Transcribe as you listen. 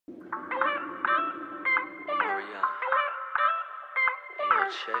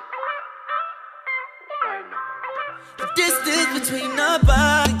check. Right now. The distance between our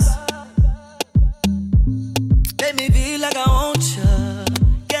bodies make me feel like I want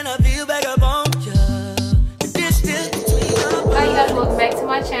you. Can I feel back up on you? The distance between our bodies. Hi you guys, welcome back to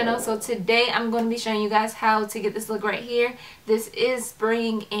my channel. So today I'm going to be showing you guys how to get this look right here. This is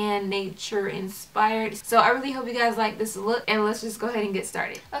spring and nature inspired. So I really hope you guys like this look, and let's just go ahead and get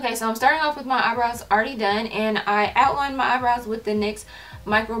started. Okay, so I'm starting off with my eyebrows already done, and I outlined my eyebrows with the NYX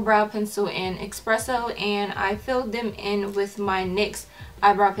Micro Brow Pencil in Espresso, and I filled them in with my NYX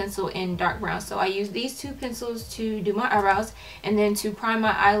Eyebrow Pencil in dark brown. So I use these two pencils to do my eyebrows, and then to prime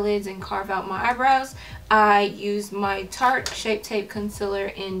my eyelids and carve out my eyebrows, I use my Tarte Shape Tape Concealer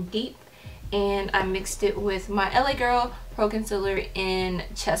in Deep, and I mixed it with my LA Girl Pro Concealer in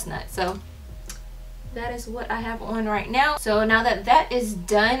Chestnut. So that is what I have on right now. So now that that is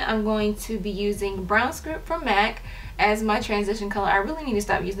done, I'm going to be using Brown Script from MAC as my transition color. I really need to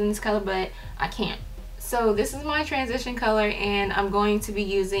stop using this color, but I can't. So this is my transition color, and I'm going to be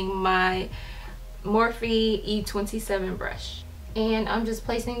using my Morphe E27 brush. And I'm just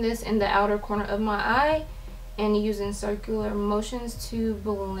placing this in the outer corner of my eye and using circular motions to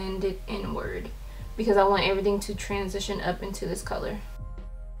blend it inward, because I want everything to transition up into this color.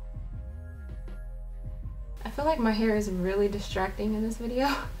 I feel like my hair is really distracting in this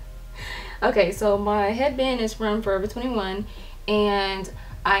video. Okay, so my headband is from Forever 21, and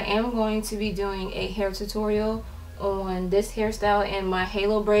I am going to be doing a hair tutorial on this hairstyle and my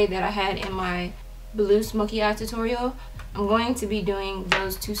halo braid that I had in my blue smoky eye tutorial. I'm going to be doing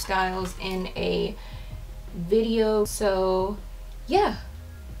those two styles in a video, so yeah,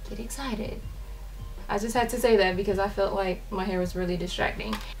 get excited. I just had to say that because I felt like my hair was really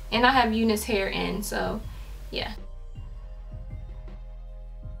distracting, and I have Eunice hair in, so yeah.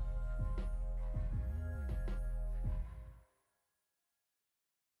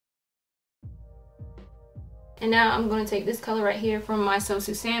 And now I'm going to take this color right here from my So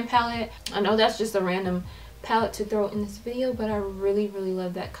Suzanne palette. I know that's just a random palette to throw in this video, but I really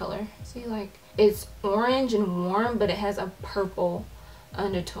love that color. See, like, it's orange and warm, but it has a purple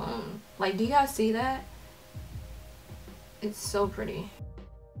undertone. Like, do you guys see that? It's so pretty.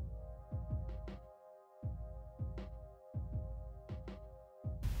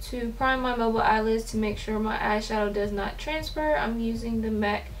 To prime my mobile eyelids to make sure my eyeshadow does not transfer, I'm using the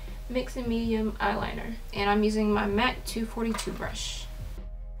MAC Mix and Medium eyeliner, and I'm using my MAC 242 brush.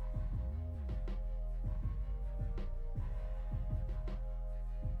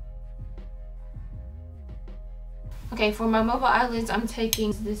 Okay, for my mobile eyelids, I'm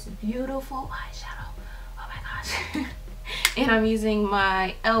taking this beautiful eyeshadow. Oh my gosh. And I'm using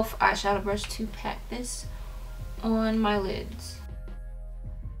my e.l.f. eyeshadow brush to pack this on my lids.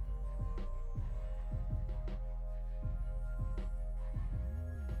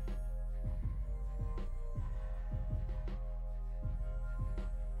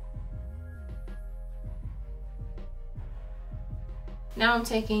 Now I'm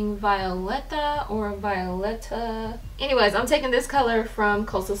taking Violetta. Anyways, I'm taking this color from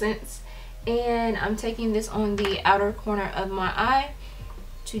Coastal Scents, and I'm taking this on the outer corner of my eye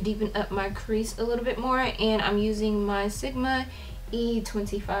to deepen up my crease a little bit more, and I'm using my Sigma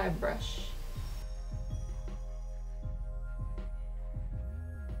E25 brush.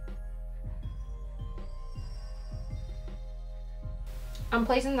 I'm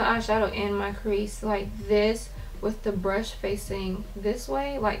placing the eyeshadow in my crease like this, with the brush facing this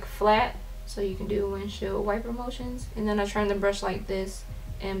way, like flat, so you can do windshield wiper motions. And then I turn the brush like this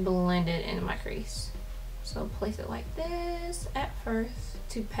and blend it into my crease. So place it like this at first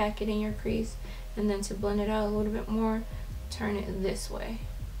to pack it in your crease, and then to blend it out a little bit more, turn it this way.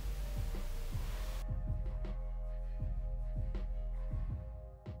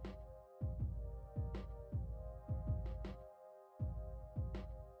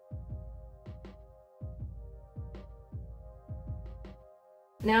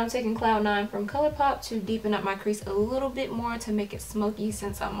 Now I'm taking Cloud 9 from Colourpop to deepen up my crease a little bit more to make it smoky,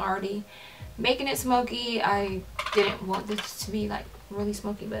 since I'm already making it smoky. I didn't want this to be like really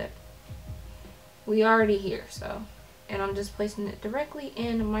smoky, but we already here, so. And I'm just placing it directly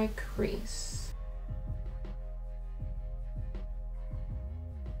in my crease.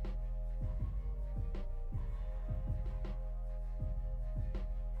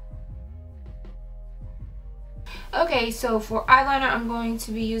 Okay, so for eyeliner, I'm going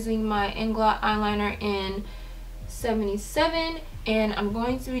to be using my Inglot eyeliner in 77, and I'm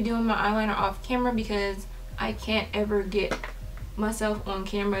going to be doing my eyeliner off camera because I can't ever get myself on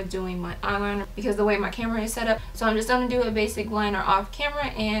camera doing my eyeliner because the way my camera is set up. So I'm just going to do a basic liner off camera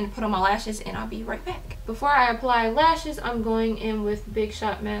and put on my lashes, and I'll be right back. Before I apply lashes, I'm going in with Big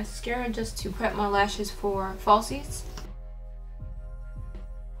Shot mascara just to prep my lashes for falsies.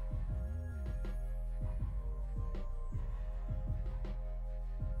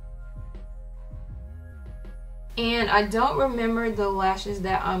 And I don't remember the lashes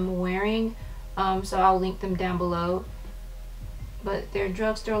that I'm wearing, so I'll link them down below. But they're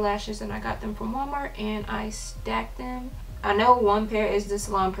drugstore lashes and I got them from Walmart and I stacked them. I know one pair is the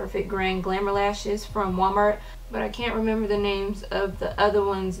Salon Perfect Grand Glamour lashes from Walmart, but I can't remember the names of the other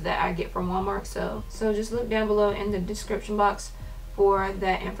ones that I get from Walmart. So just look down below in the description box for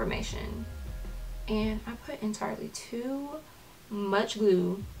that information. And I put entirely too much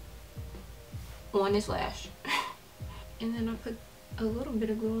glue on this lash. And then I put a little bit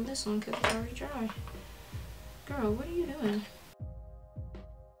of glue on this one because it's already dry. Girl, what are you doing?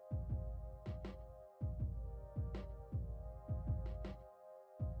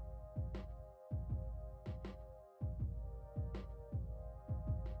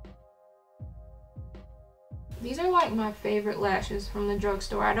 These are like my favorite lashes from the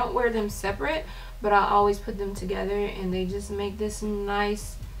drugstore. I don't wear them separate, but I always put them together and they just make this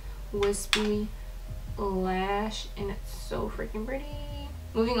nice wispy lash, and it's so freaking pretty.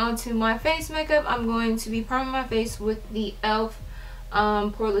 Moving on to my face makeup, I'm going to be priming my face with the e.l.f.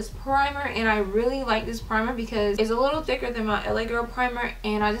 poreless primer, and I really like this primer because it's a little thicker than my LA Girl primer,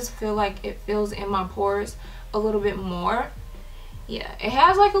 and I just feel like it fills in my pores a little bit more. Yeah, it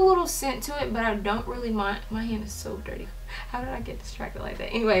has like a little scent to it, but I don't really mind. My hand is so dirty. How did I get distracted like that?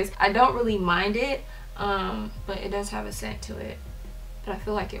 Anyways, I don't really mind it, but it does have a scent to it. But I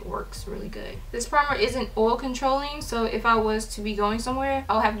feel like it works really good. This primer isn't oil controlling, so if I was to be going somewhere,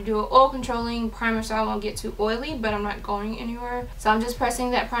 I'll have to do an oil controlling primer so I won't get too oily, but I'm not going anywhere. So I'm just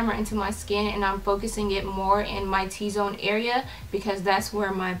pressing that primer into my skin and I'm focusing it more in my T-zone area because that's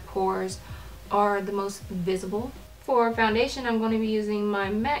where my pores are the most visible. For foundation, I'm going to be using my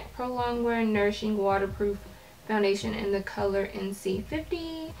MAC Pro Longwear Nourishing Waterproof Foundation in the color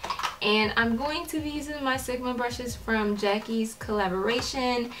NC50. And I'm going to be using my Sigma brushes from Jackie's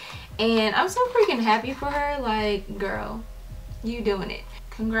collaboration. And I'm so freaking happy for her. Like, girl, you doing it.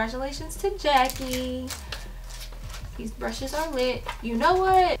 Congratulations to Jackie. These brushes are lit. You know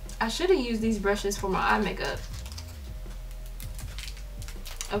what? I should have used these brushes for my eye makeup.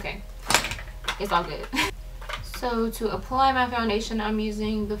 Okay, it's all good. So to apply my foundation, I'm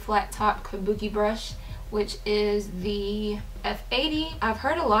using the flat top kabuki brush, which is the F80. I've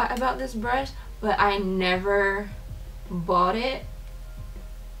heard a lot about this brush, but I never bought it.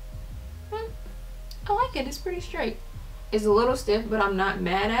 I like it. It's pretty straight. It's a little stiff, but I'm not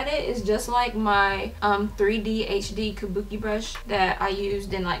mad at it. It's just like my 3D HD kabuki brush that I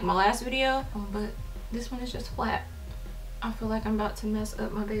used in like my last video, but this one is just flat. I feel like I'm about to mess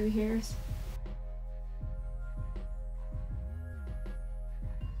up my baby hairs.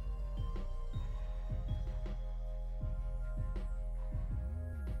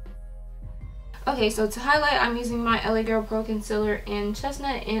 Okay, so to highlight, I'm using my LA Girl Pro Concealer in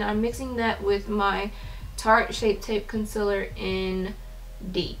Chestnut, and I'm mixing that with my Tarte Shape Tape Concealer in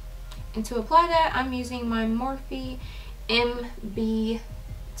D. And to apply that, I'm using my Morphe MB10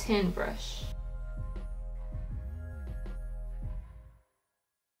 brush.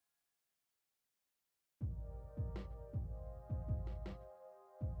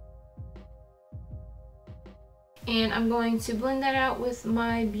 And I'm going to blend that out with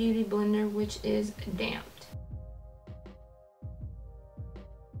my beauty blender, which is damped.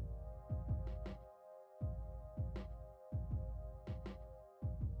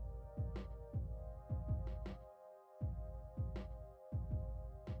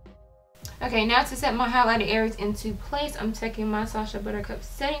 Okay, now to set my highlighted areas into place, I'm taking my Sacha Buttercup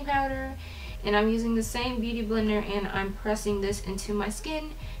setting powder, and I'm using the same beauty blender, and I'm pressing this into my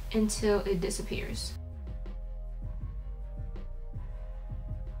skin until it disappears.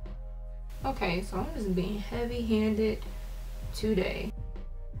 Okay, so I'm just being heavy-handed today.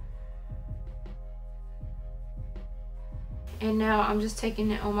 And now I'm just taking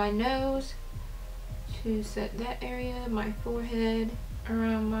it on my nose to set that area, my forehead,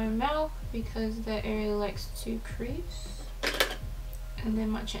 around my mouth because that area likes to crease, and then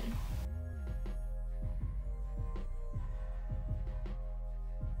my chin.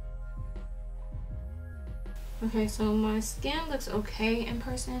 Okay, so my skin looks okay in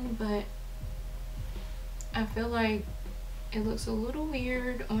person, but I feel like it looks a little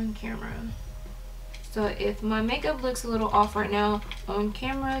weird on camera. So if my makeup looks a little off right now on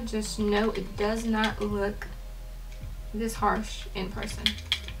camera, just know it does not look this harsh in person.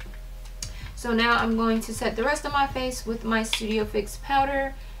 So now I'm going to set the rest of my face with my Studio Fix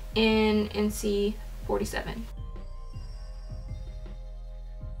powder in NC47.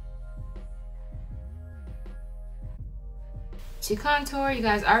 To contour, you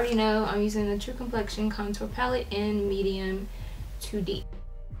guys already know I'm using the True Complexion contour palette in medium to deep.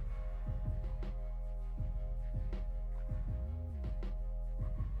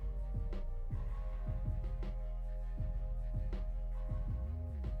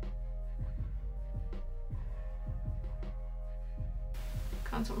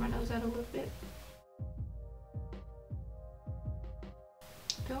 Contour my nose out a little bit.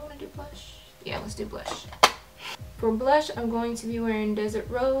 Do I want to do blush? Yeah, let's do blush. For blush, I'm going to be wearing Desert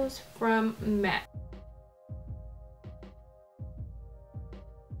Rose from MAC.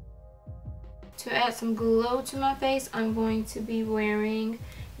 To add some glow to my face, I'm going to be wearing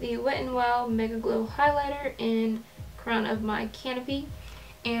the Wet n Wild Mega Glow highlighter in Crown of My Canopy.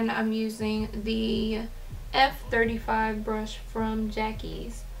 And I'm using the F35 brush from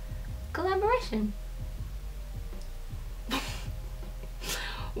Jackie's collaboration.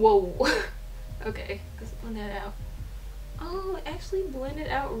 Whoa. Okay, let's blend that out. Oh, it actually blended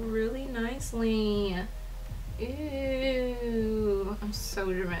out really nicely. Ew. I'm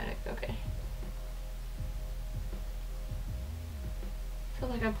so dramatic. Okay. I feel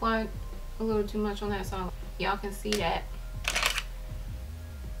like I applied a little too much on that side. Y'all can see that.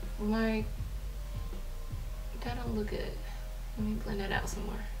 Like, that don't look good. Let me blend that out some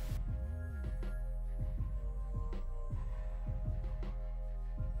more.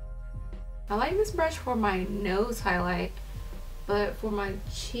 I like this brush for my nose highlight, but for my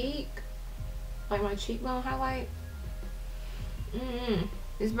cheek, like my cheekbone highlight,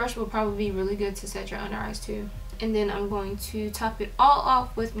 this brush will probably be really good to set your under eyes too. And then I'm going to top it all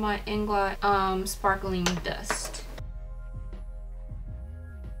off with my Inglot sparkling dust.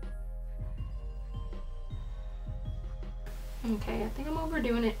 Okay, I think I'm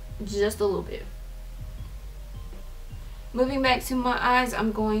overdoing it just a little bit. Moving back to my eyes,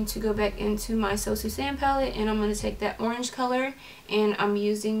 I'm going to go back into my So Suzanne palette, and I'm going to take that orange color, and I'm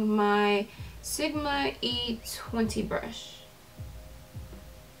using my Sigma E20 brush.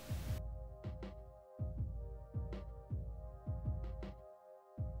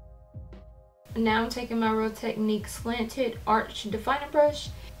 Now I'm taking my Real Technique Slanted Arch Definer brush,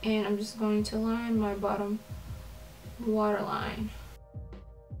 and I'm just going to line my bottom waterline.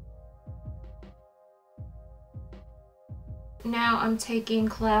 Now I'm taking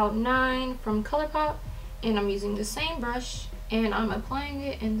Cloud 9 from Colourpop, and I'm using the same brush, and I'm applying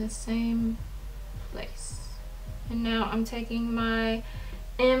it in the same place. And now I'm taking my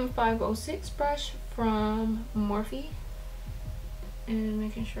M506 brush from Morphe and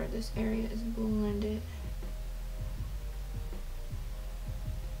making sure this area is blended.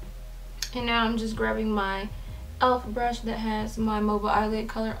 And now I'm just grabbing my e.l.f. brush that has my mobile eyelid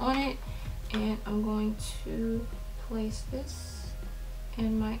color on it, and I'm going to place this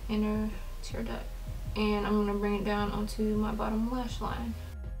in my inner tear duct, and I'm going to bring it down onto my bottom lash line.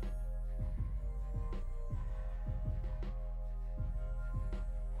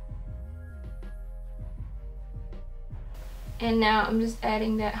 And now I'm just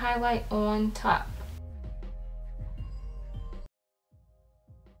adding that highlight on top.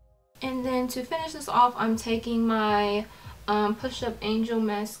 And then to finish this off, I'm taking my Push Up Angel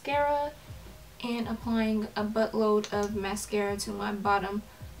mascara and applying a buttload of mascara to my bottom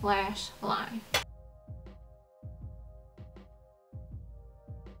lash line.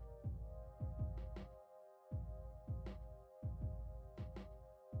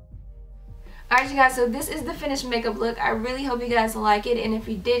 Alright you guys, so this is the finished makeup look. I really hope you guys like it, and if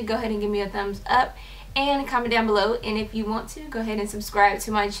you did, go ahead and give me a thumbs up and comment down below, and if you want to, go ahead and subscribe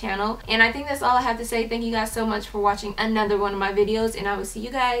to my channel. And I think that's all I have to say. Thank you guys so much for watching another one of my videos, and I will see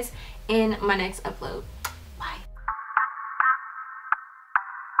you guys in my next upload. Bye.